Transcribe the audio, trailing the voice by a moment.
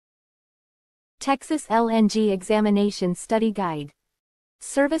Texas LNG Examination Study Guide.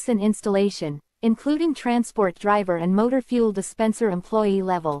 Service and installation, including transport driver and motor fuel dispenser employee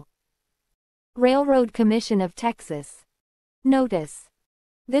level. Railroad Commission of Texas. Notice.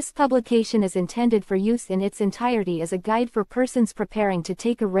 This publication is intended for use in its entirety as a guide for persons preparing to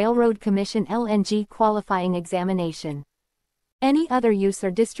take a Railroad Commission LNG qualifying examination. Any other use or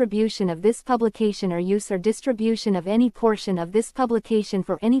distribution of this publication or use or distribution of any portion of this publication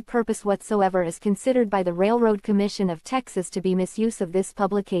for any purpose whatsoever is considered by the Railroad Commission of Texas to be misuse of this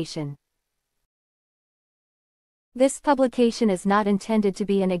publication. This publication is not intended to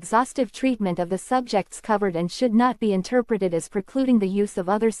be an exhaustive treatment of the subjects covered and should not be interpreted as precluding the use of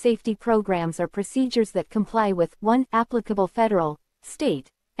other safety programs or procedures that comply with 1. Applicable federal,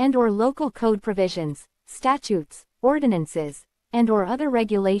 state, and/or local code provisions, statutes, ordinances, and/or other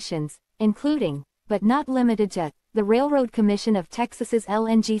regulations, including, but not limited to, the Railroad Commission of Texas's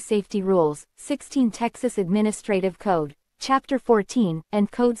LNG Safety Rules, 16 Texas Administrative Code, Chapter 14,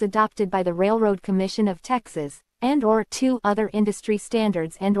 and codes adopted by the Railroad Commission of Texas, and/or 2 other industry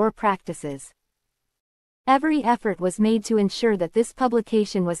standards and/or practices. Every effort was made to ensure that this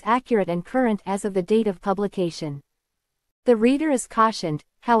publication was accurate and current as of the date of publication. The reader is cautioned,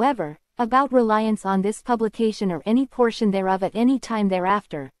 however, about reliance on this publication or any portion thereof at any time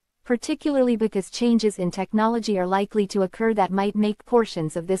thereafter, particularly because changes in technology are likely to occur that might make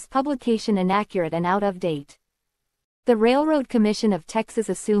portions of this publication inaccurate and out of date. The Railroad Commission of Texas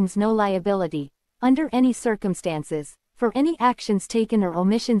assumes no liability, under any circumstances, for any actions taken or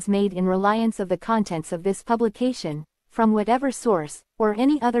omissions made in reliance of the contents of this publication, from whatever source, or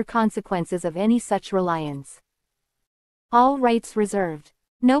any other consequences of any such reliance. All rights reserved.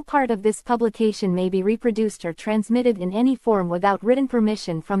 No part of this publication may be reproduced or transmitted in any form without written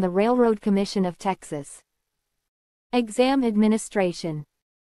permission from the Railroad Commission of Texas. Exam Administration.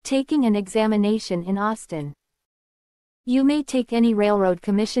 Taking an examination in Austin. You may take any Railroad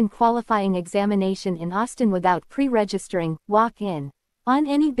Commission qualifying examination in Austin without pre-registering, walk-in, on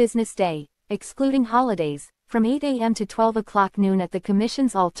any business day, excluding holidays, from 8 a.m. to 12 o'clock noon at the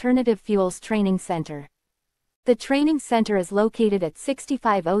Commission's Alternative Fuels Training Center. The training center is located at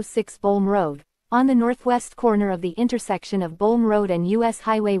 6506 Bolm Road, on the northwest corner of the intersection of Bolm Road and U.S.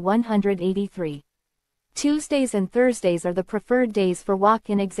 Highway 183. Tuesdays and Thursdays are the preferred days for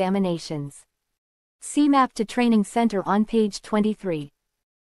walk-in examinations. See Map to Training Center on page 23.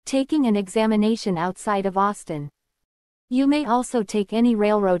 Taking an examination outside of Austin. You may also take any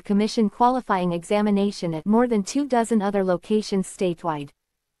Railroad Commission qualifying examination at more than 24 other locations statewide.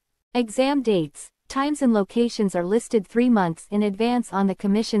 Exam dates, times and locations are listed 3 months in advance on the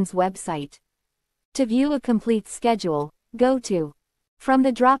Commission's website. To view a complete schedule, go to. From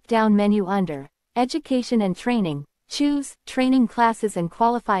the drop-down menu under Education and Training, choose Training Classes and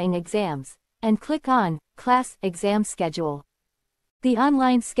Qualifying Exams, and click on Class Exam Schedule. The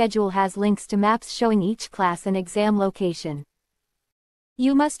online schedule has links to maps showing each class and exam location.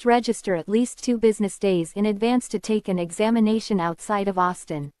 You must register at least 2 business days in advance to take an examination outside of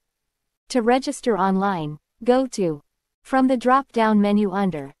Austin. To register online, go to. From the drop-down menu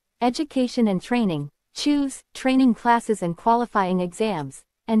under Education and Training, choose Training Classes and Qualifying Exams,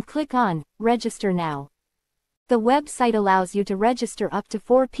 and click on Register Now. The website allows you to register up to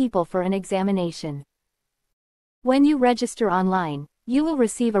 4 people for an examination. When you register online, you will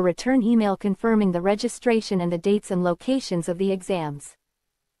receive a return email confirming the registration and the dates and locations of the exams.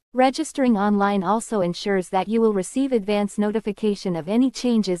 Registering online also ensures that you will receive advance notification of any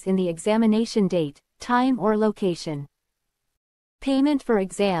changes in the examination date, time or location. Payment for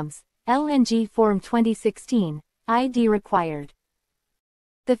exams, LNG Form 2016, ID required.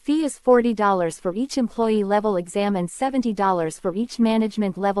 The fee is $40 for each employee level exam and $70 for each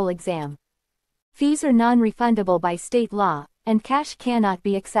management level exam. Fees are non-refundable by state law, and cash cannot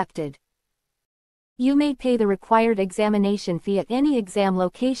be accepted. You may pay the required examination fee at any exam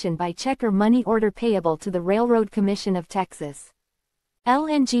location by check or money order payable to the Railroad Commission of Texas.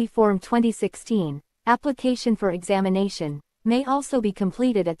 LNG Form 2016, Application for Examination, may also be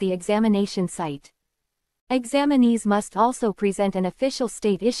completed at the examination site. Examinees must also present an official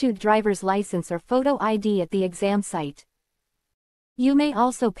state-issued driver's license or photo ID at the exam site. You may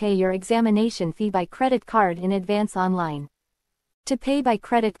also pay your examination fee by credit card in advance online. To pay by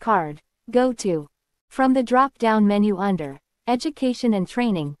credit card, go to. From the drop-down menu under Education and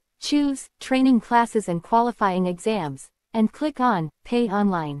Training, choose Training Classes and Qualifying Exams, and click on Pay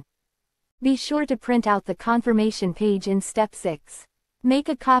Online. Be sure to print out the confirmation page in Step 6. Make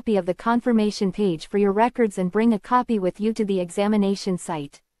a copy of the confirmation page for your records and bring a copy with you to the examination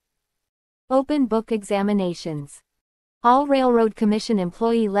site. Open book examinations. All Railroad Commission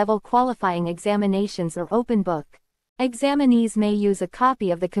employee-level qualifying examinations are open book. Examinees may use a copy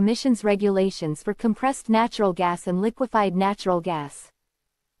of the Commission's regulations for compressed natural gas and liquefied natural gas.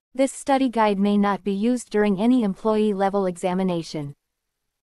 This study guide may not be used during any employee-level examination.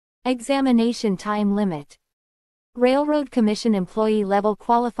 Examination time limit. Railroad Commission employee-level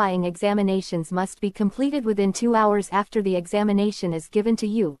qualifying examinations must be completed within 2 hours after the examination is given to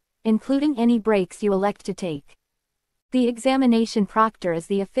you, including any breaks you elect to take. The examination proctor is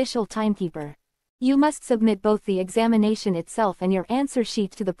the official timekeeper. You must submit both the examination itself and your answer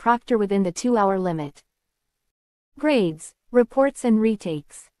sheet to the proctor within the 2-hour limit. Grades, reports and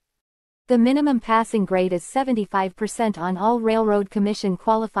retakes. The minimum passing grade is 75% on all Railroad Commission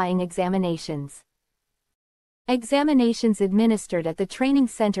qualifying examinations. Examinations administered at the training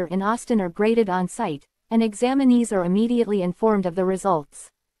center in Austin are graded on-site, and examinees are immediately informed of the results.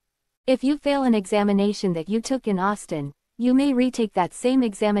 If you fail an examination that you took in Austin, you may retake that same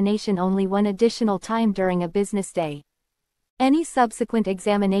examination only one additional time during a business day. Any subsequent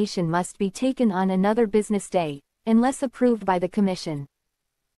examination must be taken on another business day, unless approved by the Commission.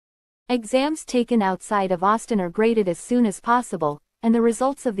 Exams taken outside of Austin are graded as soon as possible, and the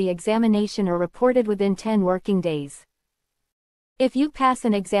results of the examination are reported within 10 working days. If you pass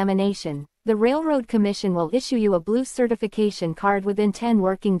an examination, the Railroad Commission will issue you a blue certification card within 10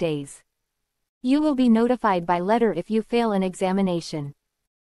 working days. You will be notified by letter if you fail an examination.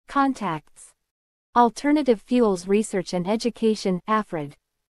 Contacts: Alternative Fuels Research and Education, AFRED.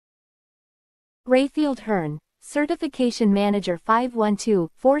 Rayfield Hearn, Certification Manager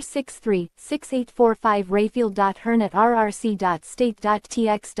 512-463-6845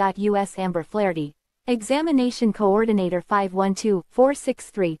 Rayfield.Hearn@rrc.state.tx.us Amber Flaherty, Examination Coordinator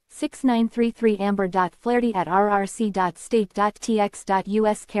 512-463-6933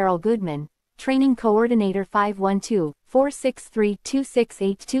 Amber.Flaherty@rrc.state.tx.us Carol Goodman, Training Coordinator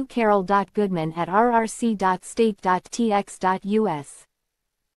 512-463-2682 Carol.Goodman@rrc.state.tx.us.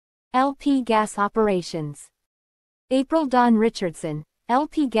 LP Gas Operations. April Dawn Richardson,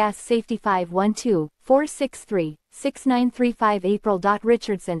 LP Gas Safety 512-463-6935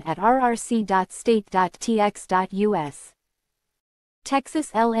 April.Richardson@rrc.state.tx.us.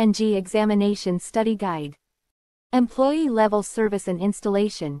 Texas LNG Examination Study Guide. Employee Level Service and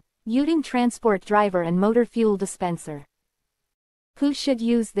Installation, Uting Transport Driver and Motor Fuel Dispenser. Who should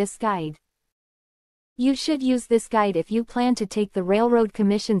use this guide? You should use this guide if you plan to take the Railroad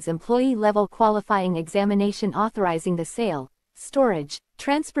Commission's employee-level qualifying examination authorizing the sale, storage,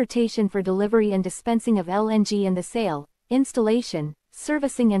 transportation for delivery and dispensing of LNG and the sale, installation,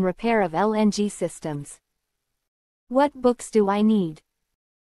 servicing and repair of LNG systems. What books do I need?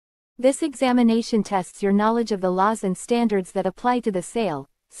 This examination tests your knowledge of the laws and standards that apply to the sale,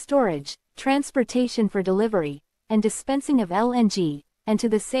 storage, transportation for delivery, and dispensing of LNG, and to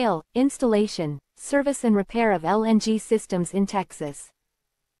the sale, installation, service and repair of LNG systems in Texas.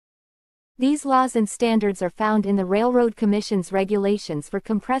 These laws and standards are found in the Railroad Commission's Regulations for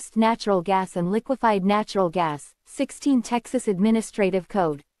Compressed Natural Gas and Liquefied Natural Gas, 16 Texas Administrative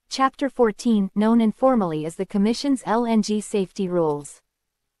Code, Chapter 14, known informally as the Commission's LNG Safety Rules.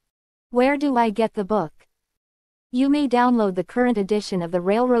 Where do I get the book? You may download the current edition of the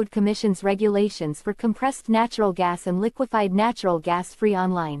Railroad Commission's Regulations for Compressed Natural Gas and Liquefied Natural Gas free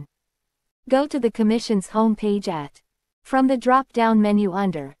online. Go to the Commission's homepage at. From the drop-down menu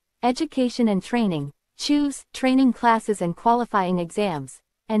under Education and Training, choose Training Classes and Qualifying Exams,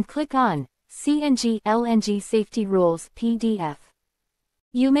 and click on CNG LNG Safety Rules PDF.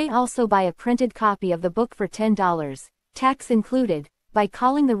 You may also buy a printed copy of the book for $10, tax included, by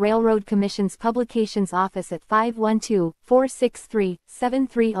calling the Railroad Commission's Publications Office at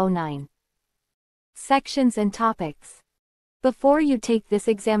 512-463-7309. Sections and Topics. Before you take this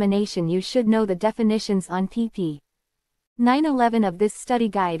examination, you should know the definitions on pp. 911 of this study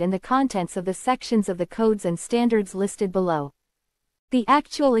guide and the contents of the sections of the codes and standards listed below. The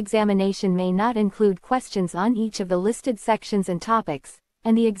actual examination may not include questions on each of the listed sections and topics,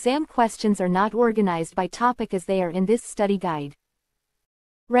 and the exam questions are not organized by topic as they are in this study guide.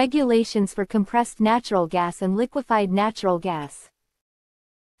 Regulations for compressed natural gas and liquefied natural gas.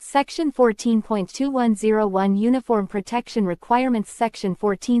 Section 14.2101 Uniform Protection Requirements Section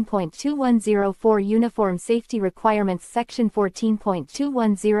 14.2104 Uniform Safety Requirements Section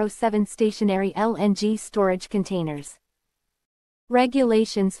 14.2107 Stationary LNG Storage Containers.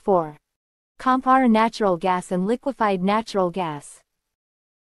 Regulations for CompR natural gas and liquefied natural gas.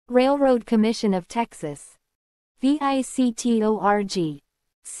 Railroad Commission of Texas. VICTORG.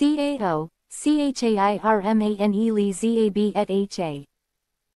 CAO, CHAIRMANE LZAB et HA.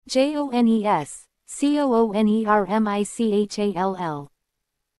 JONES, COONERMICHALL.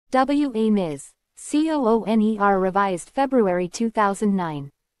 WA Ms. COONER revised February 2009.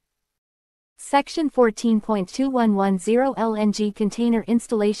 Section 14.2110 LNG Container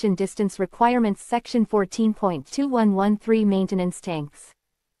Installation Distance Requirements. Section 14.2113 Maintenance Tanks.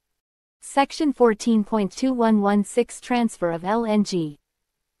 Section 14.2116 Transfer of LNG.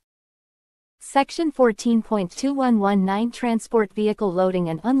 Section 14.2119 Transport Vehicle Loading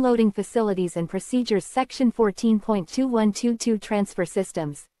and Unloading Facilities and Procedures. Section 14.2122 Transfer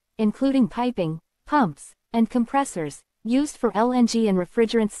Systems, including piping, pumps, and compressors, used for LNG and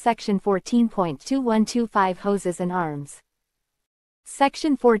refrigerants. Section 14.2125 Hoses and Arms.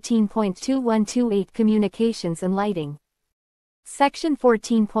 Section 14.2128 Communications and Lighting. Section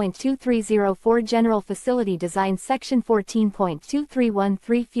 14.2304 General Facility Design. Section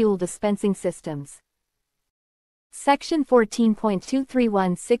 14.2313 Fuel Dispensing Systems. Section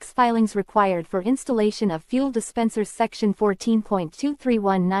 14.2316 Filings required for installation of fuel dispensers. Section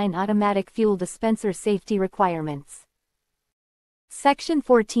 14.2319 Automatic fuel dispenser safety requirements. Section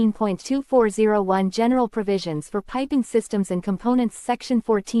 14.2401 General provisions for piping systems and components. Section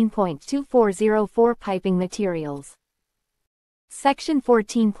 14.2404 Piping materials. Section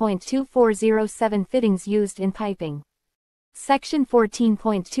 14.2407 Fittings used in piping. Section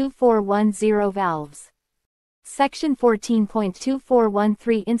 14.2410 Valves. Section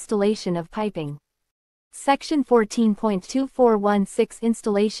 14.2413 Installation of piping. Section 14.2416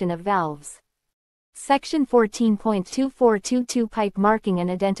 Installation of valves. Section 14.2422 Pipe marking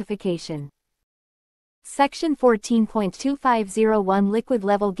and identification. Section 14.2501 Liquid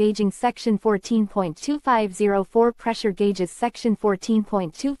level gauging. Section 14.2504 Pressure gauges. Section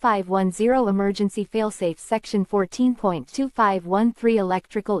 14.2510 Emergency failsafe. Section 14.2513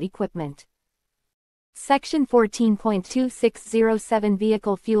 Electrical equipment. Section 14.2607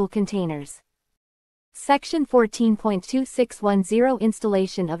 Vehicle fuel containers. Section 14.2610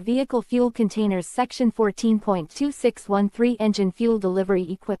 Installation of vehicle fuel containers. Section 14.2613 Engine fuel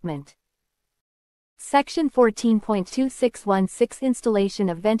delivery equipment. Section 14.2616 Installation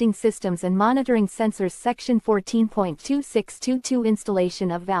of venting systems and monitoring sensors. Section 14.2622 Installation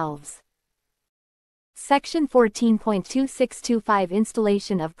of valves. Section 14.2625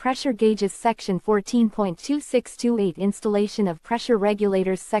 Installation of pressure gauges. Section 14.2628 Installation of pressure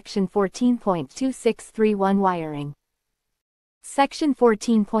regulators. Section 14.2631 Wiring. Section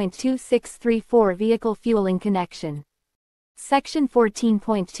 14.2634 Vehicle fueling connection. Section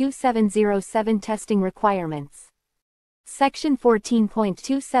 14.2707 Testing requirements. Section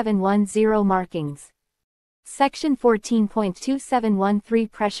 14.2710 Markings. Section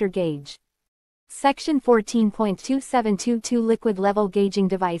 14.2713 Pressure gauge. Section 14.2722 Liquid level gauging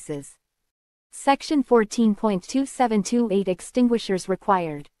devices. Section 14.2728 Extinguishers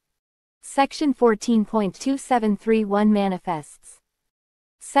required. Section 14.2731 Manifests.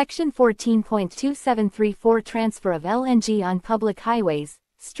 Section 14.2734 Transfer of LNG on public highways,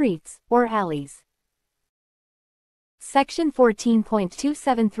 streets, or alleys. Section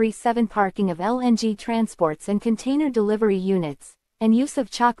 14.2737 Parking of LNG transports and container delivery units, and use of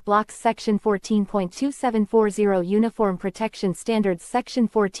chock blocks. Section 14.2740 Uniform Protection Standards. Section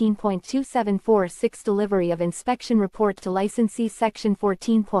 14.2746 Delivery of inspection report to licensee. Section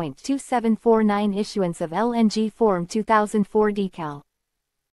 14.2749 Issuance of LNG Form 2004 decal.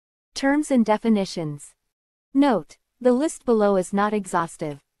 Terms and definitions. Note: the list below is not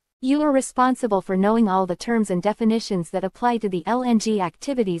exhaustive. You are responsible for knowing all the terms and definitions that apply to the LNG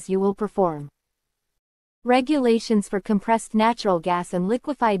activities you will perform. Regulations for Compressed Natural Gas and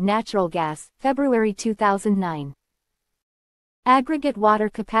Liquefied Natural Gas, February 2009. Aggregate water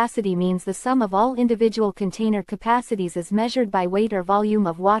capacity means the sum of all individual container capacities as measured by weight or volume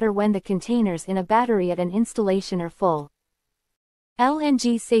of water when the containers in a battery at an installation are full.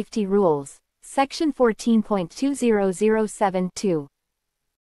 LNG Safety Rules, Section 14.2007-2.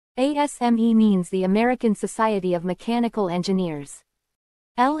 ASME means the American Society of Mechanical Engineers.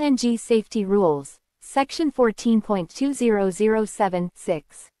 LNG Safety Rules, Section 14.2007-6.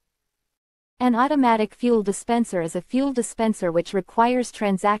 An automatic fuel dispenser is a fuel dispenser which requires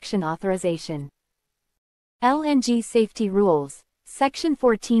transaction authorization. LNG Safety Rules, Section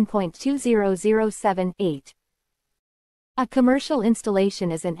 14.2007-8. A commercial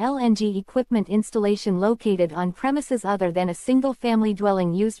installation is an LNG equipment installation located on premises other than a single-family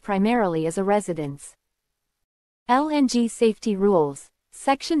dwelling used primarily as a residence. LNG Safety Rules,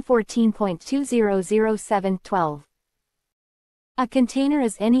 Section 14.2007-12. A container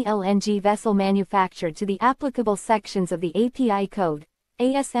is any LNG vessel manufactured to the applicable sections of the API code,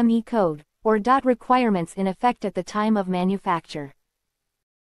 ASME code, or DOT requirements in effect at the time of manufacture.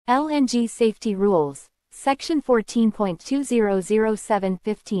 LNG Safety Rules, Section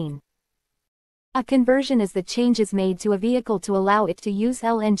 14.2007-15. A conversion is the changes made to a vehicle to allow it to use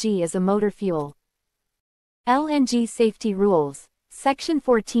LNG as a motor fuel. LNG Safety Rules, Section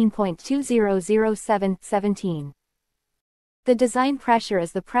 14.2007-17. The design pressure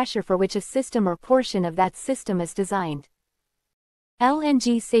is the pressure for which a system or portion of that system is designed.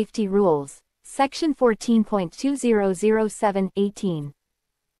 LNG Safety Rules, Section 14.2007-18.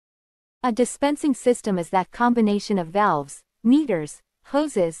 A dispensing system is that combination of valves, meters,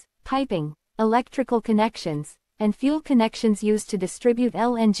 hoses, piping, electrical connections, and fuel connections used to distribute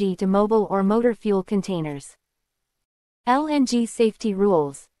LNG to mobile or motor fuel containers. LNG Safety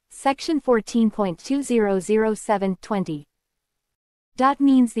Rules, Section 14.2007-20.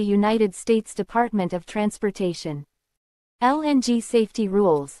 Means the United States Department of Transportation. LNG Safety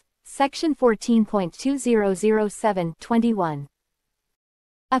Rules, Section 14.2007-21.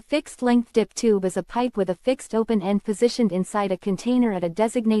 A fixed-length dip tube is a pipe with a fixed open end positioned inside a container at a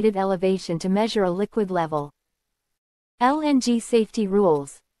designated elevation to measure a liquid level. LNG Safety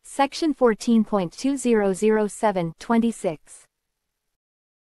Rules, Section 14.2007-26.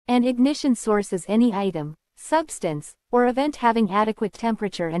 An ignition source is any item, substance, or event having adequate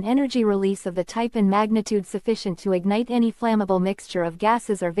temperature and energy release of the type and magnitude sufficient to ignite any flammable mixture of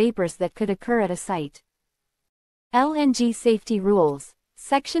gases or vapors that could occur at a site. LNG Safety Rules,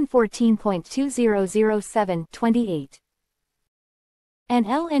 Section 14.2007-28. An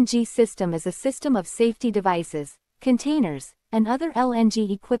LNG system is a system of safety devices, containers, and other LNG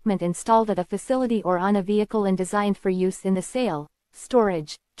equipment installed at a facility or on a vehicle and designed for use in the sale,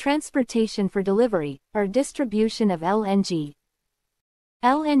 storage, transportation for delivery, or distribution of LNG.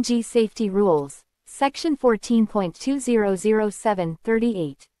 LNG Safety Rules, Section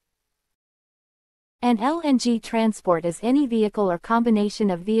 14.2007-38. An LNG transport is any vehicle or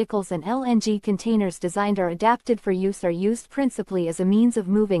combination of vehicles and LNG containers designed or adapted for use or used principally as a means of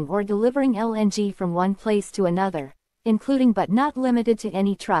moving or delivering LNG from one place to another, including but not limited to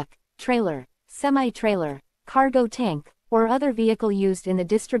any truck, trailer, semi-trailer, cargo tank, or other vehicle used in the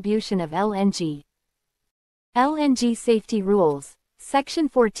distribution of LNG. LNG Safety Rules, Section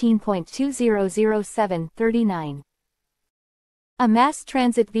 14.2007-39. A mass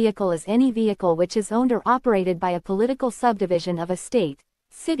transit vehicle is any vehicle which is owned or operated by a political subdivision of a state,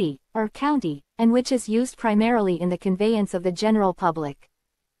 city, or county, and which is used primarily in the conveyance of the general public.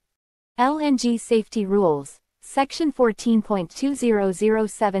 LNG Safety Rules, Section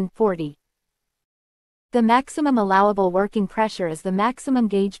 14.2007-40. The maximum allowable working pressure is the maximum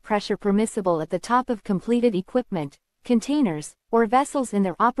gauge pressure permissible at the top of completed equipment, containers, or vessels in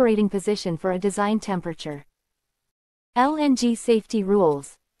their operating position for a design temperature. LNG Safety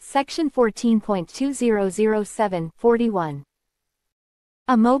Rules, Section 14.2007-41.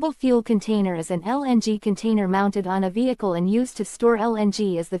 A mobile fuel container is an LNG container mounted on a vehicle and used to store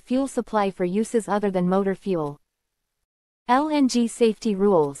LNG as the fuel supply for uses other than motor fuel. LNG Safety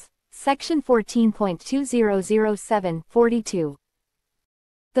Rules, Section 14.2007-42.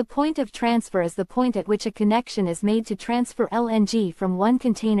 The point of transfer is the point at which a connection is made to transfer LNG from one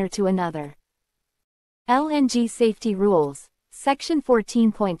container to another. LNG Safety Rules, Section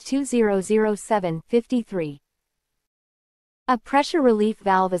 14.2007-53. A pressure relief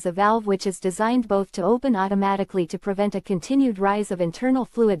valve is a valve which is designed both to open automatically to prevent a continued rise of internal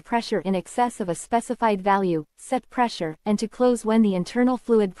fluid pressure in excess of a specified value, set pressure, and to close when the internal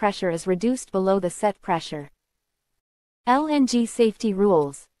fluid pressure is reduced below the set pressure. LNG Safety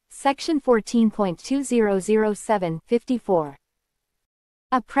Rules, Section 14.2007-54.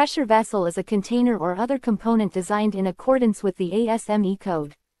 A pressure vessel is a container or other component designed in accordance with the ASME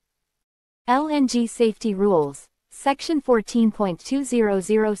code. LNG Safety Rules, Section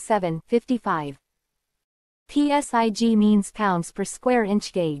 14.2007-55. PSIG means pounds per square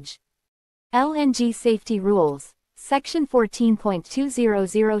inch gauge. LNG Safety Rules, Section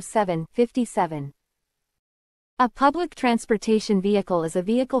 14.2007-57. A public transportation vehicle is a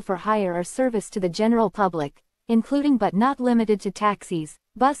vehicle for hire or service to the general public, including but not limited to taxis,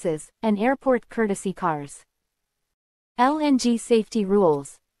 buses, and airport courtesy cars. LNG Safety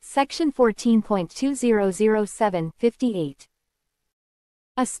Rules, Section 14.2007-58.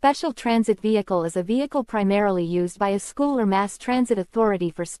 A special transit vehicle is a vehicle primarily used by a school or mass transit authority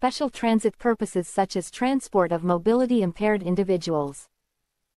for special transit purposes such as transport of mobility-impaired individuals.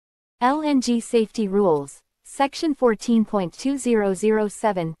 LNG Safety Rules, Section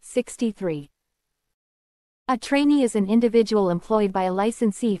 14.2007-63. A trainee is an individual employed by a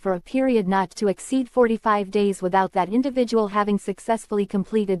licensee for a period not to exceed 45 days without that individual having successfully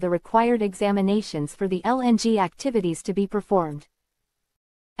completed the required examinations for the LNG activities to be performed.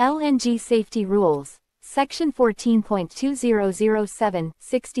 LNG Safety Rules, Section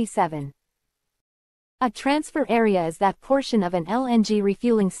 14.2007-67. A transfer area is that portion of an LNG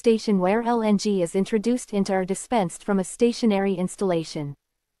refueling station where LNG is introduced into or dispensed from a stationary installation.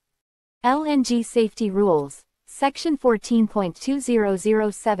 LNG Safety Rules, Section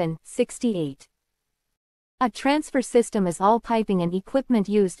 14.2007-68. A transfer system is all piping and equipment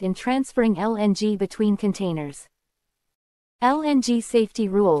used in transferring LNG between containers. LNG Safety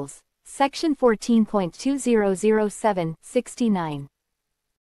Rules, Section 14.2007-69.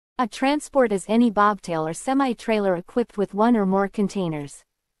 A transport is any bobtail or semi-trailer equipped with one or more containers.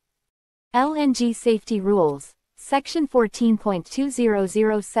 LNG Safety Rules, Section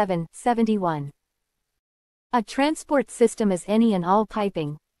 14.2007-71. A transport system is any and all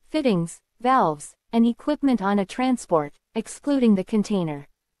piping, fittings, valves, and equipment on a transport, excluding the container.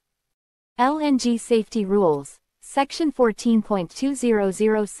 LNG Safety Rules, Section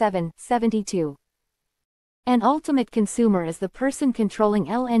 14.2007-72. An ultimate consumer is the person controlling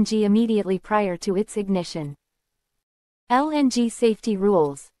LNG immediately prior to its ignition. LNG Safety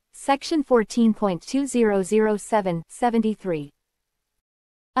Rules, Section 14.2007-73.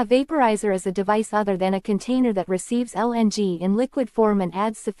 A vaporizer is a device other than a container that receives LNG in liquid form and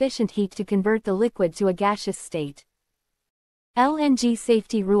adds sufficient heat to convert the liquid to a gaseous state. LNG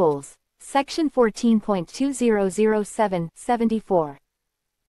Safety Rules, Section 14.2007-74.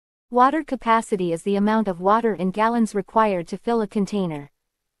 Water capacity is the amount of water in gallons required to fill a container.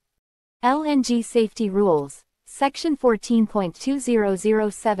 LNG Safety Rules, Section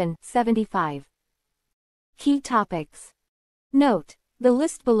 14.2007-75. Key topics. Note: the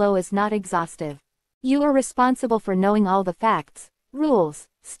list below is not exhaustive. You are responsible for knowing all the facts, rules,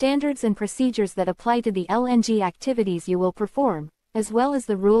 standards and procedures that apply to the LNG activities you will perform, as well as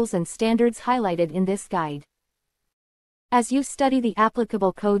the rules and standards highlighted in this guide. As you study the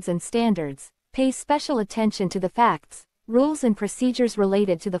applicable codes and standards, pay special attention to the facts, rules and procedures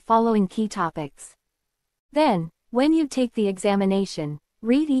related to the following key topics. Then, when you take the examination,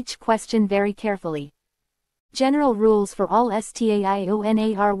 read each question very carefully. General rules for all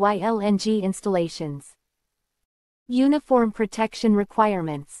STAIONARY LNG installations. Uniform protection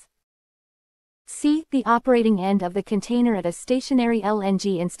requirements. C. The operating end of the container at a stationary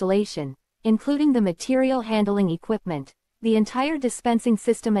LNG installation, including the material handling equipment, the entire dispensing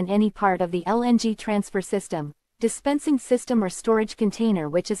system and any part of the LNG transfer system, dispensing system or storage container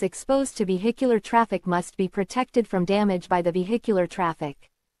which is exposed to vehicular traffic must be protected from damage by the vehicular traffic.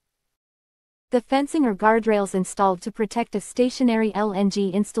 The fencing or guardrails installed to protect a stationary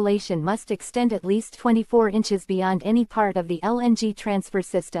LNG installation must extend at least 24 inches beyond any part of the LNG transfer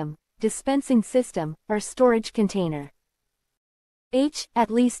system, dispensing system, or storage container. H.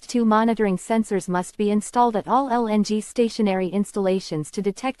 At least 2 monitoring sensors must be installed at all LNG stationary installations to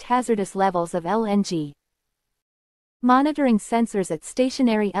detect hazardous levels of LNG. Monitoring sensors at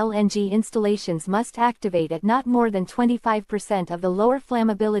stationary LNG installations must activate at not more than 25% of the lower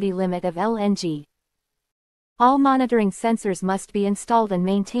flammability limit of LNG. All monitoring sensors must be installed and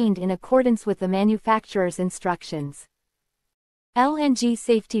maintained in accordance with the manufacturer's instructions. LNG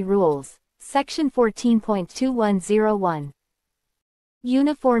Safety Rules, Section 14.2101.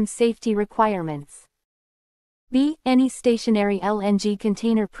 Uniform Safety Requirements. B. Any stationary LNG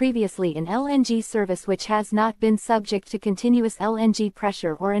container previously in LNG service which has not been subject to continuous LNG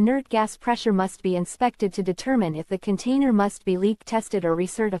pressure or inert gas pressure must be inspected to determine if the container must be leak tested or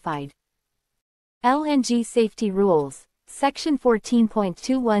recertified. LNG Safety Rules, Section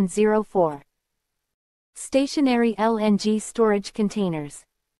 14.2104. Stationary LNG storage containers.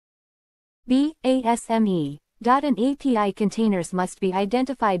 B. ASME. And API containers must be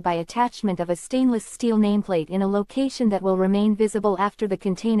identified by attachment of a stainless steel nameplate in a location that will remain visible after the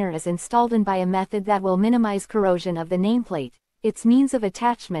container is installed and by a method that will minimize corrosion of the nameplate, its means of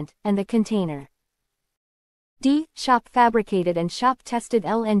attachment, and the container. D. Shop fabricated and shop tested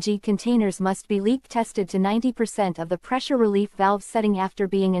LNG containers must be leak tested to 90% of the pressure relief valve setting after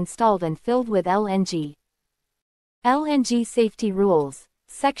being installed and filled with LNG. LNG Safety Rules,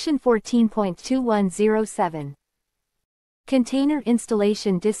 Section 14.2107. Container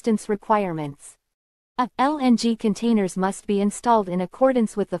Installation Distance Requirements. LNG containers must be installed in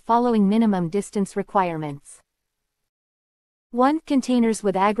accordance with the following minimum distance requirements. 1. Containers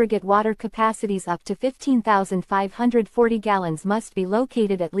with aggregate water capacities up to 15,540 gallons must be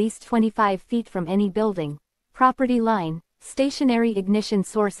located at least 25 feet from any building, property line, stationary ignition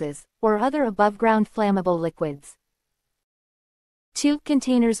sources, or other above-ground flammable liquids. 2.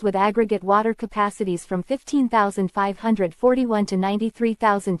 Containers with aggregate water capacities from 15,541 to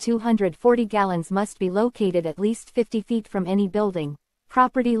 93,240 gallons must be located at least 50 feet from any building,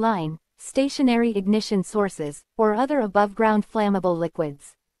 property line, stationary ignition sources, or other above-ground flammable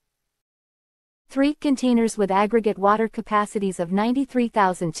liquids. 3. Containers with aggregate water capacities of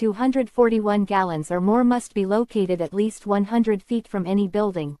 93,241 gallons or more must be located at least 100 feet from any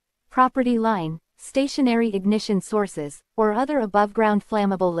building, property line, stationary ignition sources, or other above-ground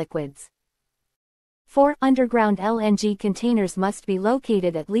flammable liquids. 4. Underground LNG containers must be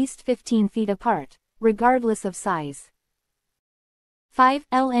located at least 15 feet apart, regardless of size. 5.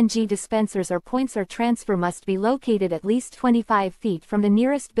 LNG dispensers or points of transfer must be located at least 25 feet from the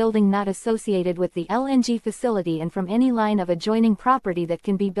nearest building not associated with the LNG facility and from any line of adjoining property that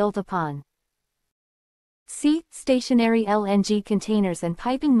can be built upon. C. Stationary LNG containers and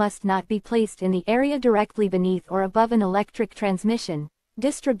piping must not be placed in the area directly beneath or above an electric transmission,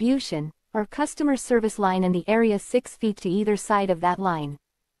 distribution, or customer service line in the area 6 feet to either side of that line.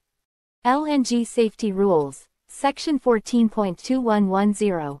 LNG Safety Rules, Section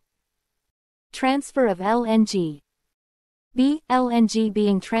 14.2110. Transfer of LNG. B. LNG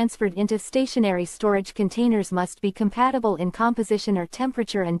being transferred into stationary storage containers must be compatible in composition or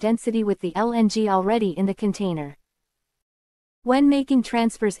temperature and density with the LNG already in the container. When making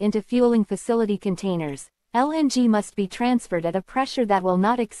transfers into fueling facility containers, LNG must be transferred at a pressure that will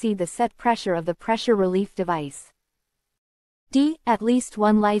not exceed the set pressure of the pressure relief device. D. At least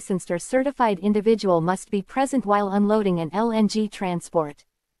one licensed or certified individual must be present while unloading an LNG transport.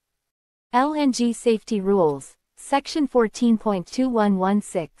 LNG Safety Rules, Section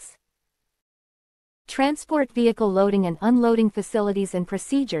 14.2116. Transport vehicle loading and unloading facilities and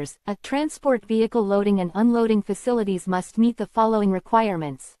procedures. A transport vehicle loading and unloading facilities must meet the following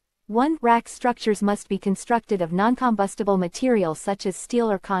requirements. 1. Rack structures must be constructed of non-combustible material such as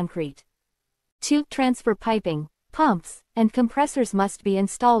steel or concrete. 2. Transfer piping, pumps, and compressors must be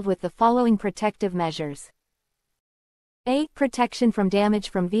installed with the following protective measures. A. Protection from damage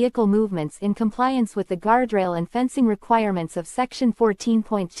from vehicle movements in compliance with the guardrail and fencing requirements of Section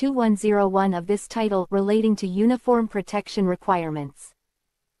 14.2101 of this title relating to uniform protection requirements.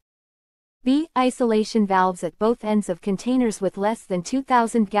 B. Isolation valves at both ends of containers with less than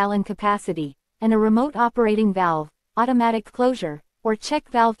 2,000 gallon capacity, and a remote operating valve, automatic closure, or check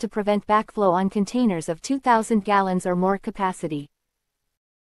valve to prevent backflow on containers of 2,000 gallons or more capacity.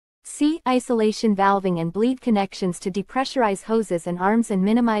 C. Isolation valving and bleed connections to depressurize hoses and arms and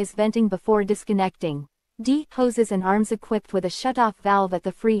minimize venting before disconnecting. D. Hoses and arms equipped with a shutoff valve at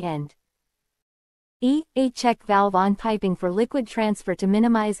the free end. E. A check valve on piping for liquid transfer to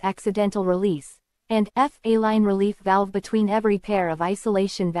minimize accidental release, and F. A line relief valve between every pair of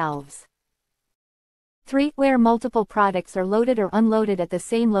isolation valves. 3. Where multiple products are loaded or unloaded at the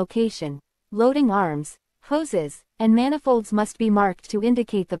same location, loading arms, hoses, and manifolds must be marked to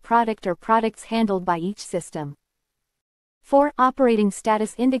indicate the product or products handled by each system. 4. Operating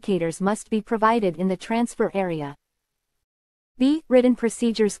status indicators must be provided in the transfer area. B. Written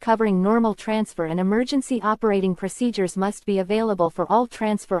procedures covering normal transfer and emergency operating procedures must be available for all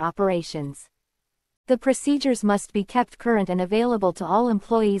transfer operations. The procedures must be kept current and available to all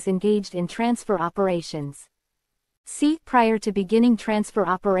employees engaged in transfer operations. C. Prior to beginning transfer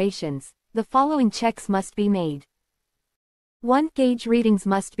operations, the following checks must be made. 1. Gauge readings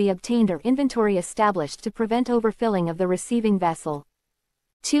must be obtained or inventory established to prevent overfilling of the receiving vessel.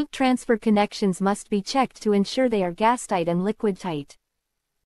 2. Transfer connections must be checked to ensure they are gas-tight and liquid-tight.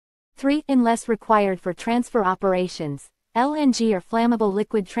 3. Unless required for transfer operations, LNG or flammable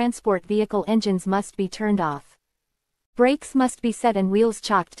liquid transport vehicle engines must be turned off. Brakes must be set and wheels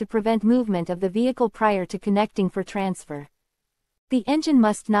chocked to prevent movement of the vehicle prior to connecting for transfer. The engine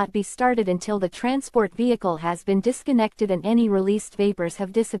must not be started until the transport vehicle has been disconnected and any released vapors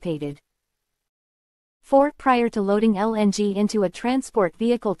have dissipated. 4. Prior to loading LNG into a transport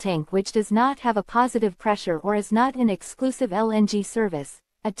vehicle tank which does not have a positive pressure or is not in exclusive LNG service,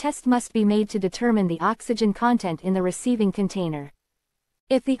 a test must be made to determine the oxygen content in the receiving container.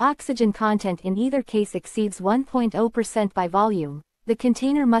 If the oxygen content in either case exceeds 1.0% by volume, the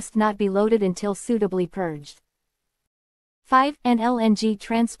container must not be loaded until suitably purged. 5. An LNG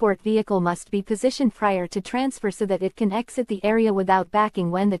transport vehicle must be positioned prior to transfer so that it can exit the area without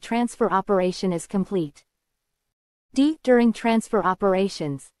backing when the transfer operation is complete. D. During transfer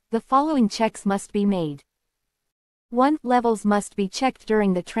operations, the following checks must be made. 1. Levels must be checked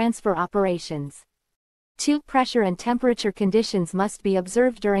during the transfer operations. 2. Pressure and temperature conditions must be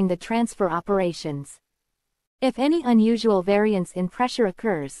observed during the transfer operations. If any unusual variance in pressure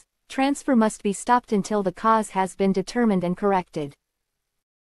occurs, transfer must be stopped until the cause has been determined and corrected.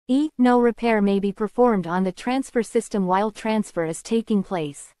 E. No repair may be performed on the transfer system while transfer is taking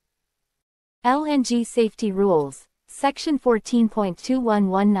place. LNG Safety Rules, Section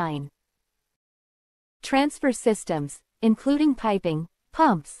 14.2119. Transfer systems, including piping,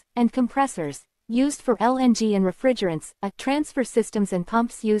 pumps, and compressors, used for LNG and refrigerants. Transfer systems and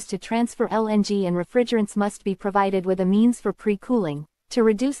pumps used to transfer LNG and refrigerants must be provided with a means for pre-cooling, to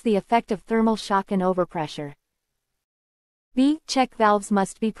reduce the effect of thermal shock and overpressure. B. Check valves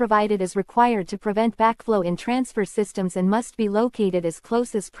must be provided as required to prevent backflow in transfer systems and must be located as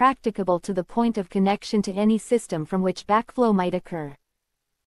close as practicable to the point of connection to any system from which backflow might occur.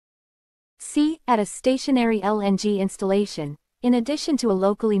 C. At a stationary LNG installation, in addition to a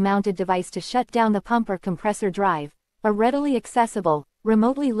locally mounted device to shut down the pump or compressor drive, a readily accessible,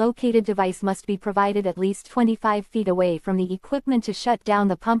 remotely located device must be provided at least 25 feet away from the equipment to shut down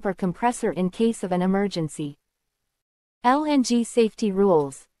the pump or compressor in case of an emergency. LNG Safety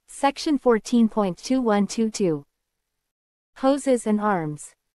Rules, Section 14.2122. Hoses and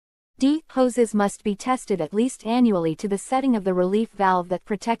arms. D. Hoses must be tested at least annually to the setting of the relief valve that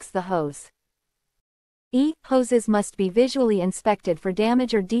protects the hose. E. Hoses must be visually inspected for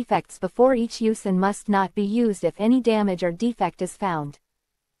damage or defects before each use and must not be used if any damage or defect is found.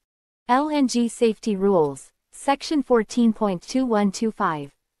 LNG Safety Rules, Section 14.2125.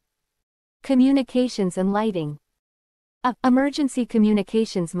 Communications and lighting. Emergency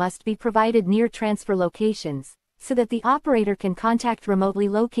communications must be provided near transfer locations, so that the operator can contact remotely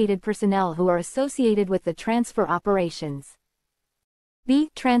located personnel who are associated with the transfer operations.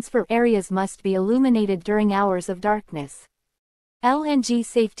 B. Transfer areas must be illuminated during hours of darkness. LNG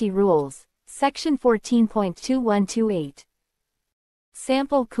Safety Rules, Section 14.2128.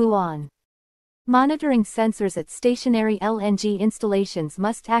 Sample Cool-on. Monitoring sensors at stationary LNG installations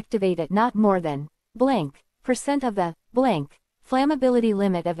must activate at not more than blank % of the blank flammability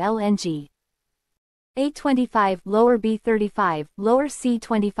limit of LNG. A25, lower B35, lower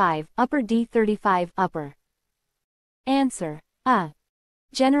C25, upper D35, upper. Answer. A.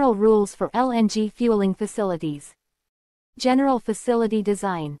 General rules for LNG fueling facilities. General facility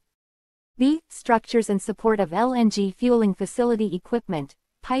design. B. Structures and support of LNG fueling facility equipment,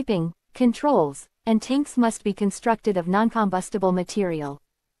 piping, controls, and tanks must be constructed of non-combustible material.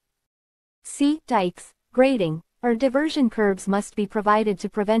 C. Dikes, grading, or diversion curbs must be provided to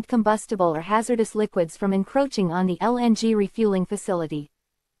prevent combustible or hazardous liquids from encroaching on the LNG refueling facility.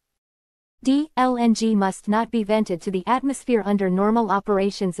 D. LNG must not be vented to the atmosphere under normal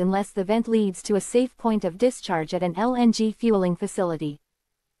operations unless the vent leads to a safe point of discharge at an LNG fueling facility.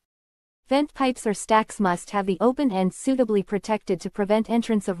 Vent pipes or stacks must have the open ends suitably protected to prevent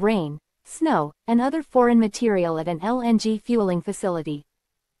entrance of rain, snow, and other foreign material at an LNG fueling facility.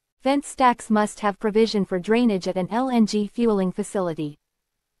 Vent stacks must have provision for drainage at an LNG fueling facility.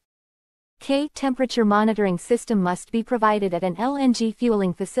 K. Temperature monitoring system must be provided at an LNG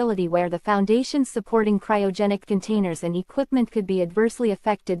fueling facility where the foundations supporting cryogenic containers and equipment could be adversely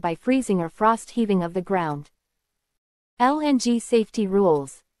affected by freezing or frost heaving of the ground. LNG Safety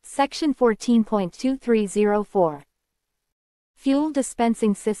Rules, Section 14.2304. Fuel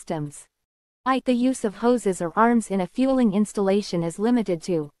dispensing systems. The use of hoses or arms in a fueling installation is limited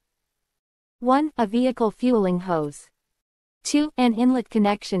to 1. A vehicle fueling hose. 2. An inlet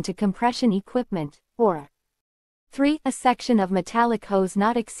connection to compression equipment, or 3. A section of metallic hose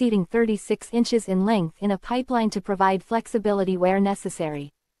not exceeding 36 inches in length in a pipeline to provide flexibility where necessary.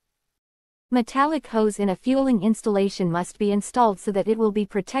 Metallic hose in a fueling installation must be installed so that it will be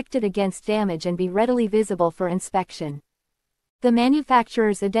protected against damage and be readily visible for inspection. The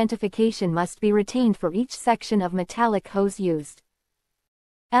manufacturer's identification must be retained for each section of metallic hose used.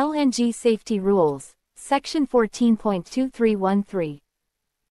 LNG Safety Rules, Section 14.2313.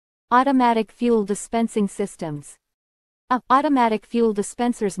 Automatic fuel dispensing systems. Automatic fuel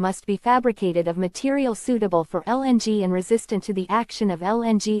dispensers must be fabricated of material suitable for LNG and resistant to the action of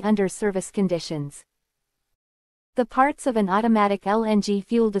LNG under service conditions. The parts of an automatic LNG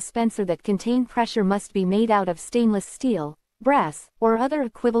fuel dispenser that contain pressure must be made out of stainless steel, brass, or other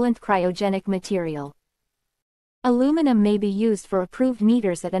equivalent cryogenic material. Aluminum may be used for approved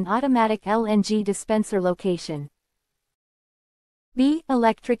meters at an automatic LNG dispenser location. B.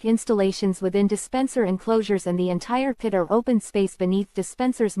 Electric installations within dispenser enclosures and the entire pit or open space beneath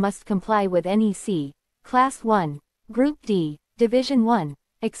dispensers must comply with NEC, Class 1, Group D, Division 1,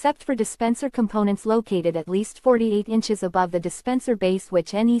 except for dispenser components located at least 48 inches above the dispenser base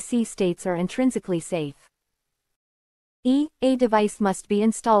which NEC states are intrinsically safe. E. A device must be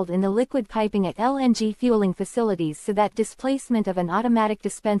installed in the liquid piping at LNG fueling facilities so that displacement of an automatic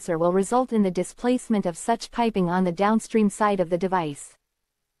dispenser will result in the displacement of such piping on the downstream side of the device.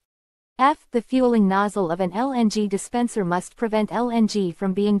 F. The fueling nozzle of an LNG dispenser must prevent LNG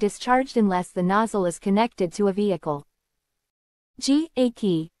from being discharged unless the nozzle is connected to a vehicle. G. A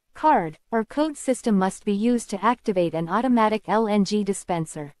key, card, or code system must be used to activate an automatic LNG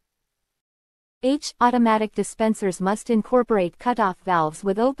dispenser. H. Automatic dispensers must incorporate cutoff valves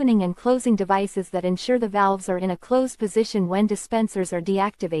with opening and closing devices that ensure the valves are in a closed position when dispensers are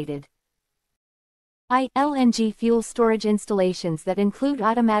deactivated. I. LNG fuel storage installations that include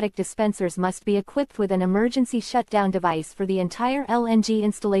automatic dispensers must be equipped with an emergency shutdown device for the entire LNG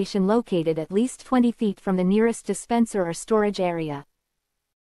installation located at least 20 feet from the nearest dispenser or storage area.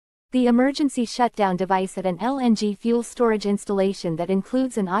 The emergency shutdown device at an LNG fuel storage installation that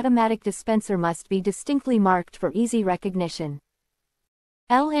includes an automatic dispenser must be distinctly marked for easy recognition.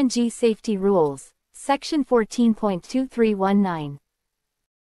 LNG Safety Rules, Section 14.2319.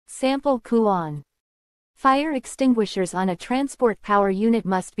 Sample Kuan. Fire extinguishers on a transport power unit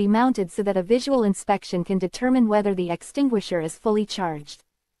must be mounted so that a visual inspection can determine whether the extinguisher is fully charged.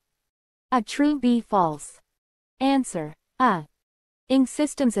 A. True. B. False. Answer. A. ING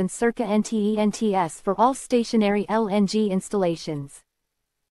systems and circa NTENTS for all stationary LNG installations.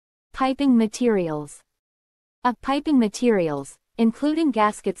 Piping materials. A. Piping materials, including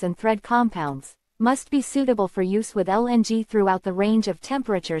gaskets and thread compounds, must be suitable for use with LNG throughout the range of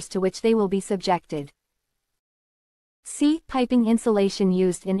temperatures to which they will be subjected. C. Piping insulation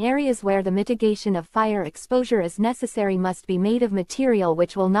used in areas where the mitigation of fire exposure is necessary must be made of material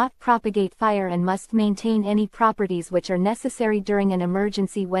which will not propagate fire and must maintain any properties which are necessary during an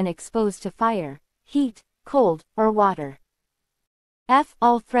emergency when exposed to fire, heat, cold, or water. F.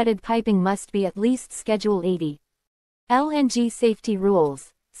 All threaded piping must be at least Schedule 80. LNG Safety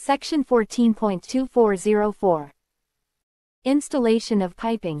Rules, Section 14.2404. Installation of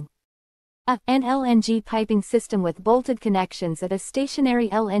piping. An LNG piping system with bolted connections at a stationary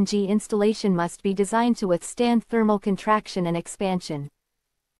LNG installation must be designed to withstand thermal contraction and expansion.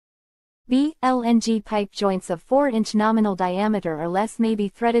 B. LNG pipe joints of 4-inch nominal diameter or less may be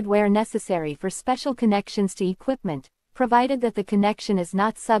threaded where necessary for special connections to equipment, provided that the connection is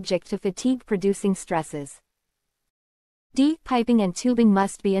not subject to fatigue-producing stresses. D. Piping and tubing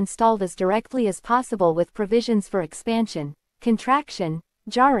must be installed as directly as possible with provisions for expansion, contraction,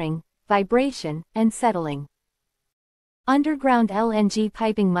 jarring, vibration, and settling. Underground LNG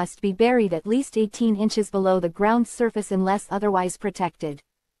piping must be buried at least 18 inches below the ground surface unless otherwise protected.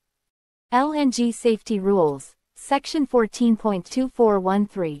 LNG Safety Rules, Section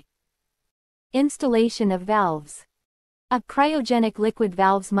 14.2413. Installation of valves. Cryogenic liquid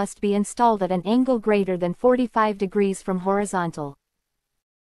valves must be installed at an angle greater than 45 degrees from horizontal.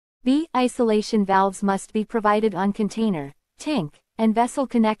 B. Isolation valves must be provided on container, tank, and vessel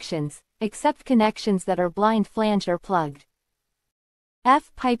connections, except connections that are blind flanged or plugged.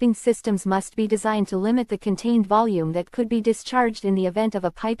 F. Piping systems must be designed to limit the contained volume that could be discharged in the event of a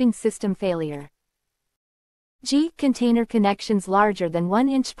piping system failure. G. Container connections larger than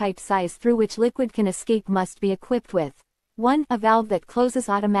 1-inch pipe size through which liquid can escape must be equipped with 1. A valve that closes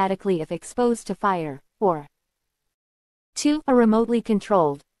automatically if exposed to fire, or 2. A remotely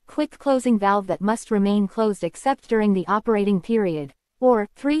controlled, quick closing valve that must remain closed except during the operating period, or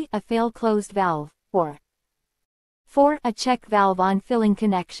 3. A fail-closed valve, or 4. A check valve on filling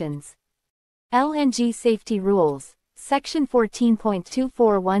connections. LNG Safety Rules, Section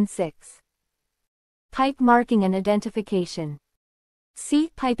 14.2416. Pipe marking and identification. C.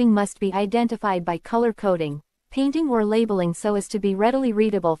 Piping must be identified by color coding, painting or labeling so as to be readily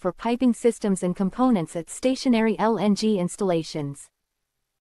readable for piping systems and components at stationary LNG installations.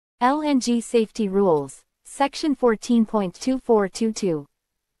 LNG Safety Rules, Section 14.2422.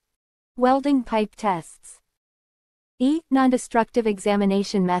 Welding pipe tests. E. Non-destructive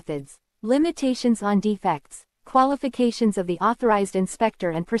examination methods, limitations on defects, qualifications of the authorized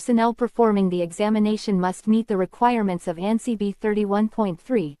inspector and personnel performing the examination must meet the requirements of ANSI B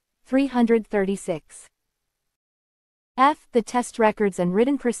 31.3, 336. F. The test records and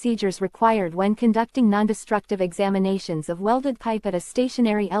written procedures required when conducting non-destructive examinations of welded pipe at a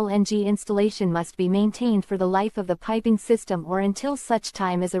stationary LNG installation must be maintained for the life of the piping system or until such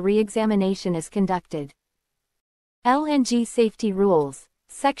time as a re-examination is conducted. LNG Safety Rules,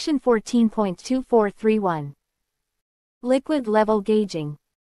 Section 14.2431. Liquid level gauging.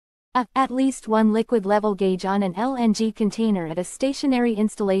 At least one liquid level gauge on an LNG container at a stationary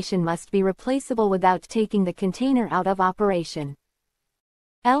installation must be replaceable without taking the container out of operation.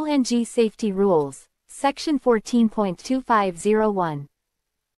 LNG Safety Rules, Section 14.2501.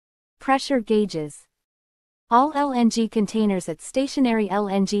 Pressure gauges. All LNG containers at stationary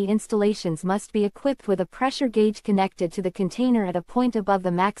LNG installations must be equipped with a pressure gauge connected to the container at a point above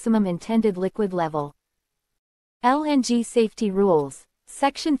the maximum intended liquid level. LNG Safety Rules,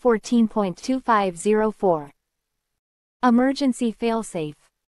 Section 14.2504. Emergency failsafe.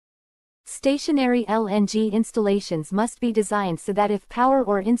 Stationary LNG installations must be designed so that if power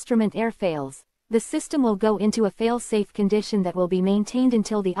or instrument air fails, the system will go into a fail-safe condition that will be maintained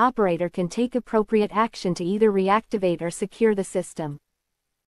until the operator can take appropriate action to either reactivate or secure the system.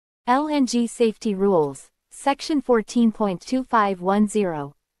 LNG Safety Rules, Section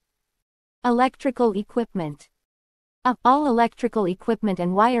 14.2510. Electrical Equipment. All electrical equipment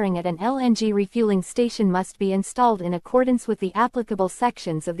and wiring at an LNG refueling station must be installed in accordance with the applicable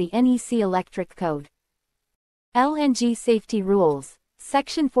sections of the NEC Electric Code. LNG Safety Rules,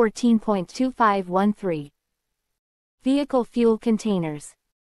 Section 14.2513. Vehicle Fuel Containers.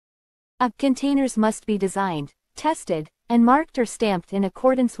 Containers must be designed, tested, and marked or stamped in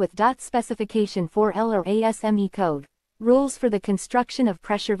accordance with Specification 4L or ASME Code, Rules for the Construction of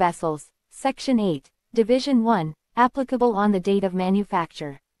Pressure Vessels, Section 8, Division 1, applicable on the date of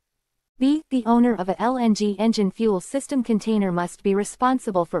manufacture. B. The owner of a LNG engine fuel system container must be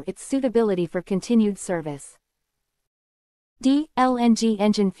responsible for its suitability for continued service. D. LNG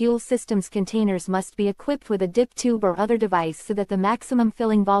engine fuel systems containers must be equipped with a dip tube or other device so that the maximum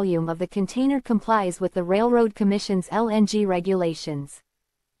filling volume of the container complies with the Railroad Commission's LNG regulations.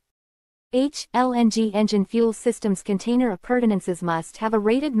 H. LNG engine fuel systems container appurtenances must have a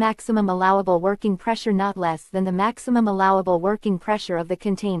rated maximum allowable working pressure not less than the maximum allowable working pressure of the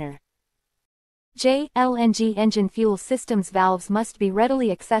container. J. LNG engine fuel systems valves must be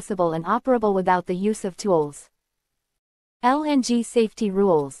readily accessible and operable without the use of tools. LNG Safety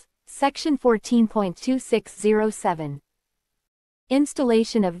Rules, Section 14.2607.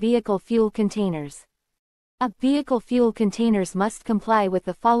 Installation of vehicle fuel containers. Vehicle fuel containers must comply with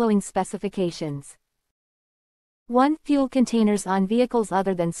the following specifications. 1. Fuel containers on vehicles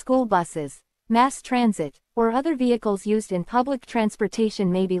other than school buses, mass transit, or other vehicles used in public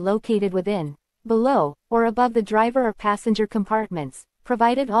transportation may be located within, below, or above the driver or passenger compartments,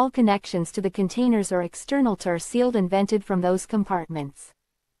 provided all connections to the containers are external to or sealed and vented from those compartments.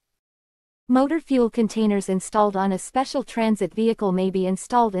 Motor fuel containers installed on a special transit vehicle may be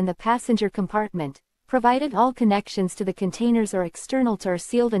installed in the passenger compartment, provided all connections to the containers are external to or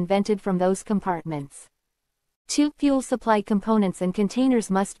sealed and vented from those compartments. 2. Fuel supply components and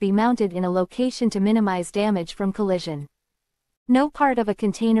containers must be mounted in a location to minimize damage from collision. No part of a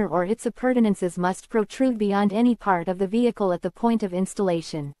container or its appurtenances must protrude beyond any part of the vehicle at the point of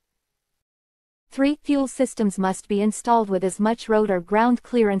installation. 3. Fuel systems must be installed with as much road or ground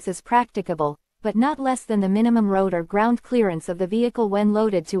clearance as practicable, but not less than the minimum road or ground clearance of the vehicle when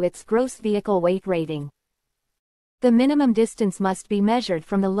loaded to its gross vehicle weight rating. The minimum distance must be measured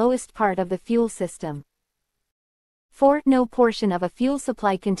from the lowest part of the fuel system. 4. No portion of a fuel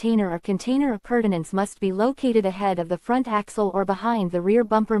supply container or container appurtenance must be located ahead of the front axle or behind the rear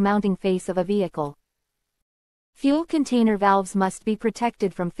bumper mounting face of a vehicle. Fuel container valves must be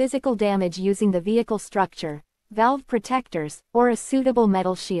protected from physical damage using the vehicle structure, valve protectors, or a suitable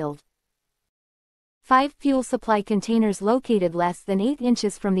metal shield. 5. Fuel supply containers located less than 8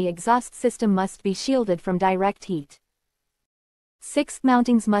 inches from the exhaust system must be shielded from direct heat. 6.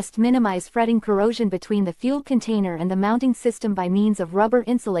 Mountings must minimize fretting corrosion between the fuel container and the mounting system by means of rubber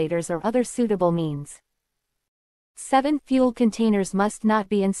insulators or other suitable means. 7. Fuel containers must not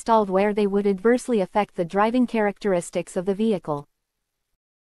be installed where they would adversely affect the driving characteristics of the vehicle.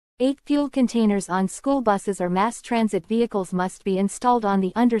 8. Fuel containers on school buses or mass transit vehicles must be installed on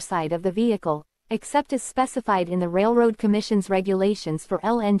the underside of the vehicle, except as specified in the Railroad Commission's regulations for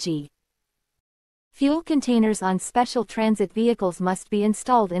LNG. Fuel containers on special transit vehicles must be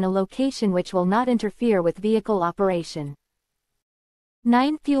installed in a location which will not interfere with vehicle operation.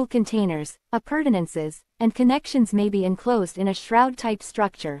 9. Fuel containers, appurtenances, and connections may be enclosed in a shroud-type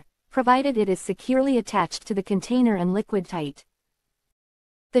structure, provided it is securely attached to the container and liquid-tight.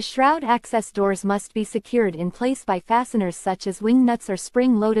 The shroud access doors must be secured in place by fasteners such as wing nuts or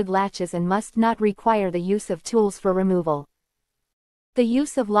spring-loaded latches and must not require the use of tools for removal. The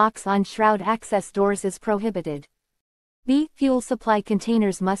use of locks on shroud access doors is prohibited. B. Fuel supply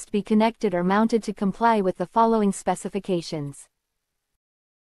containers must be connected or mounted to comply with the following specifications.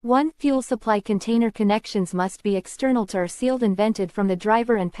 1. Fuel supply container connections must be external to or sealed and vented from the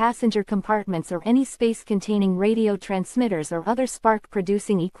driver and passenger compartments or any space containing radio transmitters or other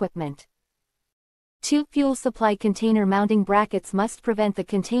spark-producing equipment. 2. Fuel supply container mounting brackets must prevent the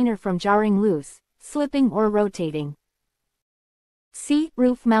container from jarring loose, slipping or rotating. C.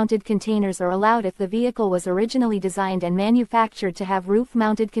 Roof-mounted containers are allowed if the vehicle was originally designed and manufactured to have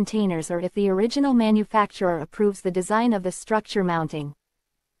roof-mounted containers or if the original manufacturer approves the design of the structure mounting.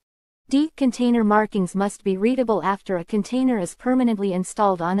 D. Container markings must be readable after a container is permanently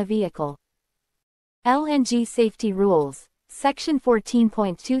installed on a vehicle. LNG Safety Rules, Section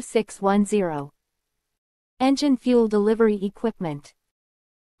 14.2610. Engine fuel delivery equipment.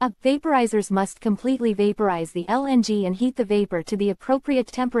 Vaporizers must completely vaporize the LNG and heat the vapor to the appropriate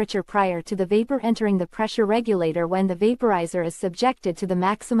temperature prior to the vapor entering the pressure regulator when the vaporizer is subjected to the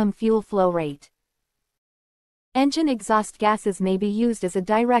maximum fuel flow rate. Engine exhaust gases may be used as a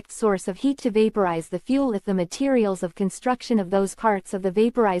direct source of heat to vaporize the fuel if the materials of construction of those parts of the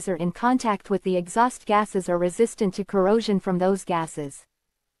vaporizer in contact with the exhaust gases are resistant to corrosion from those gases.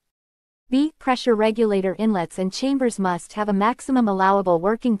 B. Pressure regulator inlets and chambers must have a maximum allowable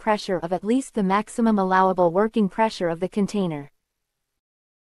working pressure of at least the maximum allowable working pressure of the container.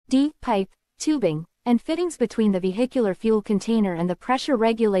 D. Pipe, tubing, and fittings between the vehicular fuel container and the pressure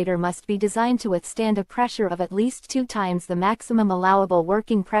regulator must be designed to withstand a pressure of at least 2 times the maximum allowable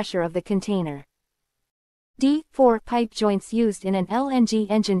working pressure of the container. D. 4. Pipe joints used in an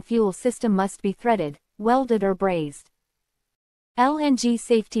LNG engine fuel system must be threaded, welded or brazed. LNG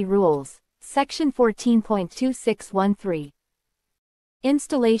Safety Rules, Section 14.2613.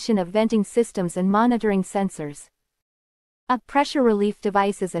 Installation of venting systems and monitoring sensors. Pressure relief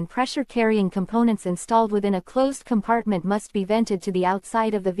devices and pressure-carrying components installed within a closed compartment must be vented to the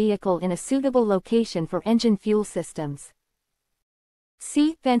outside of the vehicle in a suitable location for engine fuel systems.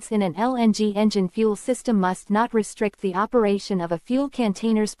 C. Vents in an LNG engine fuel system must not restrict the operation of a fuel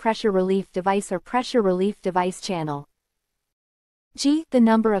container's pressure relief device or pressure relief device channel. G. The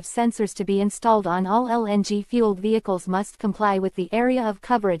number of sensors to be installed on all LNG-fueled vehicles must comply with the area of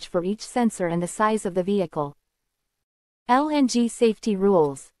coverage for each sensor and the size of the vehicle. LNG Safety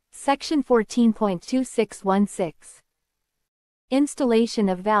Rules, Section 14.2616. Installation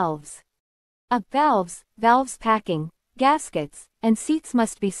of valves. Valves packing, gaskets, and seats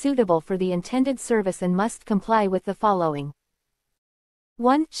must be suitable for the intended service and must comply with the following.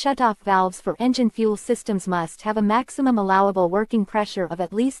 1. Shutoff valves for engine fuel systems must have a maximum allowable working pressure of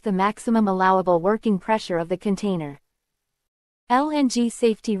at least the maximum allowable working pressure of the container. LNG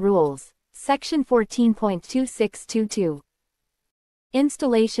Safety Rules, Section 14.2622.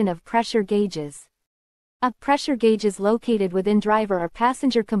 Installation of pressure gauges. Pressure gauges located within driver or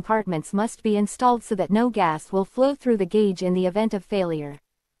passenger compartments must be installed so that no gas will flow through the gauge in the event of failure.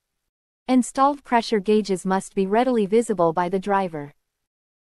 Installed pressure gauges must be readily visible by the driver.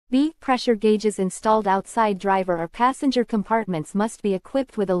 B. Pressure gauges installed outside driver or passenger compartments must be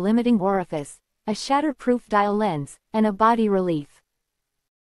equipped with a limiting orifice, a shatterproof dial lens, and a body relief.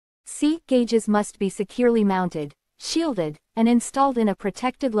 C. Gauges must be securely mounted, shielded, and installed in a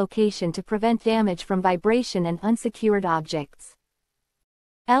protected location to prevent damage from vibration and unsecured objects.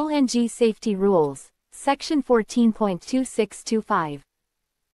 LNG Safety Rules, Section 14.2625.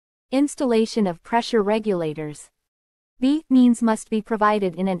 Installation of pressure regulators. B. Means must be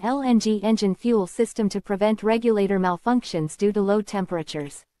provided in an LNG engine fuel system to prevent regulator malfunctions due to low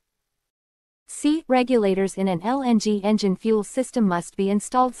temperatures. C. Regulators in an LNG engine fuel system must be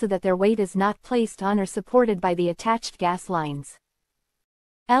installed so that their weight is not placed on or supported by the attached gas lines.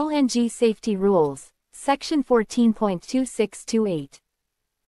 LNG Safety Rules, Section 14.2628.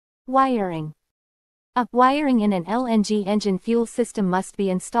 Wiring. Wiring in an LNG engine fuel system must be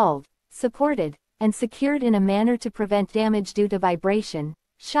installed, supported, and secured in a manner to prevent damage due to vibration,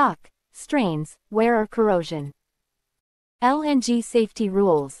 shock, strains, wear or corrosion. LNG Safety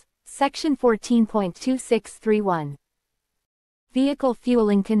Rules, Section 14.2631. Vehicle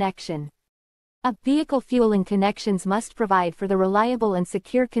fueling connection. Vehicle fueling connections must provide for the reliable and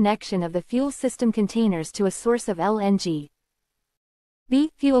secure connection of the fuel system containers to a source of LNG. B.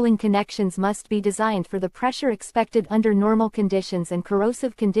 Fueling connections must be designed for the pressure expected under normal conditions and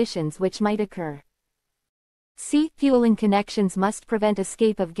corrosive conditions which might occur. C. Fueling connections must prevent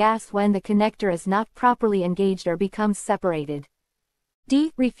escape of gas when the connector is not properly engaged or becomes separated.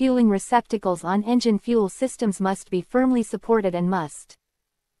 D. Refueling receptacles on engine fuel systems must be firmly supported and must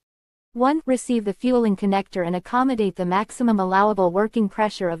 1. Receive the fueling connector and accommodate the maximum allowable working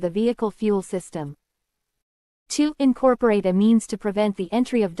pressure of the vehicle fuel system. 2. Incorporate a means to prevent the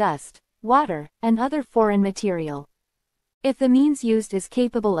entry of dust, water, and other foreign material. If the means used is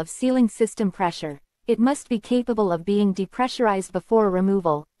capable of sealing system pressure, it must be capable of being depressurized before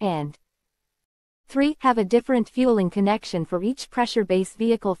removal, and 3. Have a different fueling connection for each pressure-based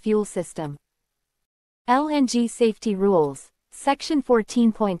vehicle fuel system. LNG Safety Rules, Section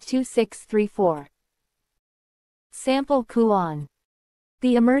 14.2634. Sample Kuon.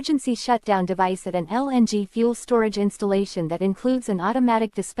 The emergency shutdown device at an LNG fuel storage installation that includes an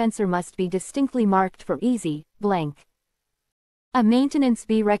automatic dispenser must be distinctly marked for easy, blank. A. Maintenance.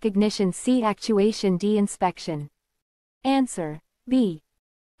 B. Recognition. C. Actuation. D. Inspection. Answer. B.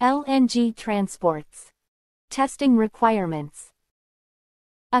 LNG transports. Testing requirements.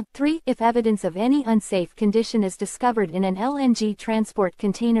 3. If evidence of any unsafe condition is discovered in an LNG transport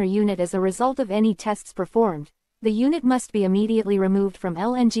container unit as a result of any tests performed, the unit must be immediately removed from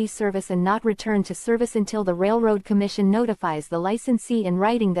LNG service and not returned to service until the Railroad Commission notifies the licensee in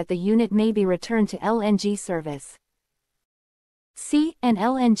writing that the unit may be returned to LNG service. C. An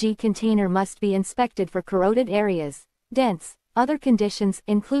LNG container must be inspected for corroded areas, dents, other conditions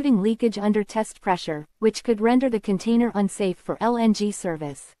including leakage under test pressure, which could render the container unsafe for LNG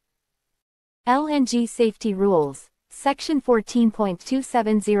service. LNG Safety Rules, Section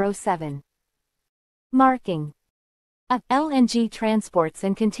 14.2707. Marking. LNG transports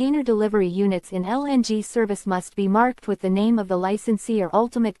and container delivery units in LNG service must be marked with the name of the licensee or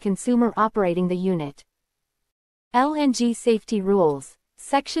ultimate consumer operating the unit. LNG Safety Rules,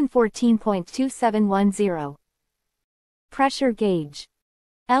 Section 14.2710. Pressure gauge.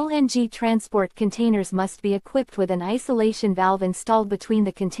 LNG transport containers must be equipped with an isolation valve installed between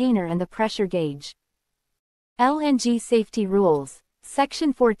the container and the pressure gauge. LNG Safety Rules,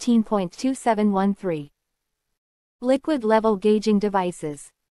 Section 14.2713. Liquid level gauging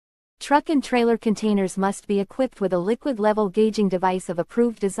devices. Truck and trailer containers must be equipped with a liquid level gauging device of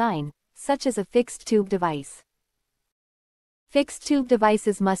approved design, such as a fixed tube device. Fixed tube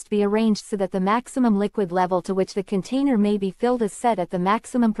devices must be arranged so that the maximum liquid level to which the container may be filled is set at the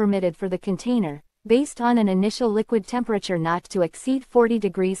maximum permitted for the container, based on an initial liquid temperature not to exceed 40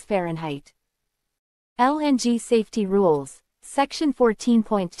 degrees Fahrenheit. LNG Safety Rules, Section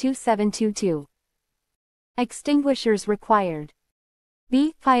 14.2722. Extinguishers required.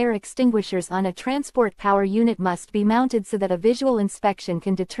 B. Fire extinguishers on a transport power unit must be mounted so that a visual inspection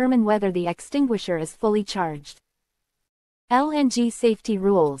can determine whether the extinguisher is fully charged. LNG Safety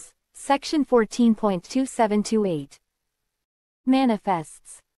Rules, Section 14.2728.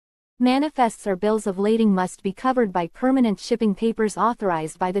 Manifests. Manifests or bills of lading must be covered by permanent shipping papers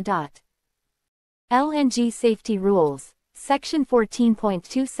authorized by the DOT. LNG Safety Rules, Section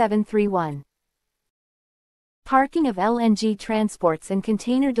 14.2731. Parking of LNG transports and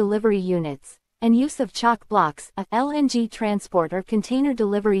container delivery units, and use of chock blocks. LNG transport or container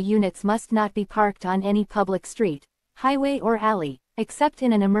delivery units must not be parked on any public street, highway or alley, except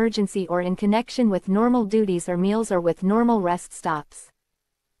in an emergency or in connection with normal duties or meals or with normal rest stops.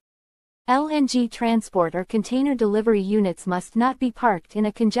 LNG transport or container delivery units must not be parked in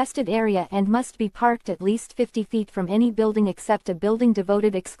a congested area and must be parked at least 50 feet from any building except a building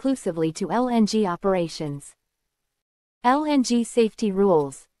devoted exclusively to LNG operations. LNG Safety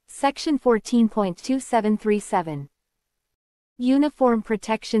Rules, Section 14.2737. Uniform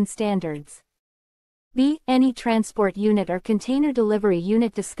Protection Standards. B. Any transport unit or container delivery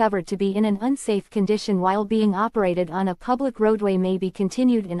unit discovered to be in an unsafe condition while being operated on a public roadway may be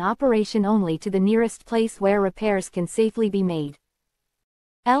continued in operation only to the nearest place where repairs can safely be made.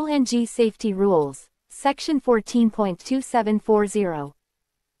 LNG Safety Rules, Section 14.2740.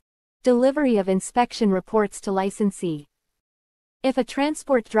 Delivery of inspection reports to licensee. If a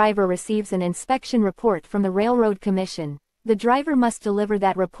transport driver receives an inspection report from the Railroad Commission, the driver must deliver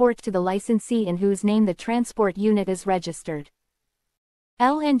that report to the licensee in whose name the transport unit is registered.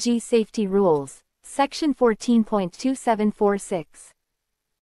 LNG Safety Rules, Section 14.2746.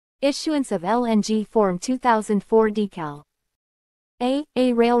 Issuance of LNG Form 2004 decal. A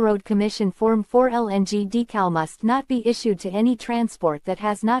Railroad Commission Form 4 LNG decal must not be issued to any transport that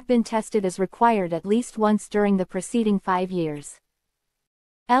has not been tested as required at least once during the preceding 5 years.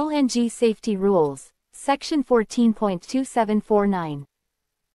 LNG Safety Rules, Section 14.2749.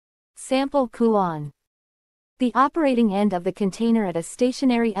 Sample coupon. The operating end of the container at a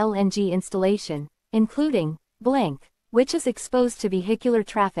stationary LNG installation, including blank, which is exposed to vehicular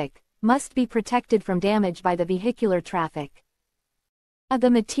traffic, must be protected from damage by the vehicular traffic. The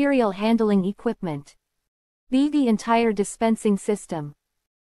material handling equipment. B. The entire dispensing system.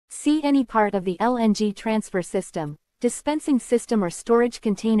 C. Any part of the LNG transfer system, dispensing system or storage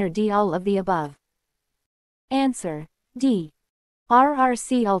container. D. All of the above. Answer. D.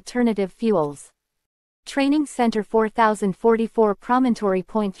 RRC Alternative Fuels. Training Center 4044 Promontory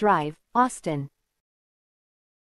Point Drive, Austin.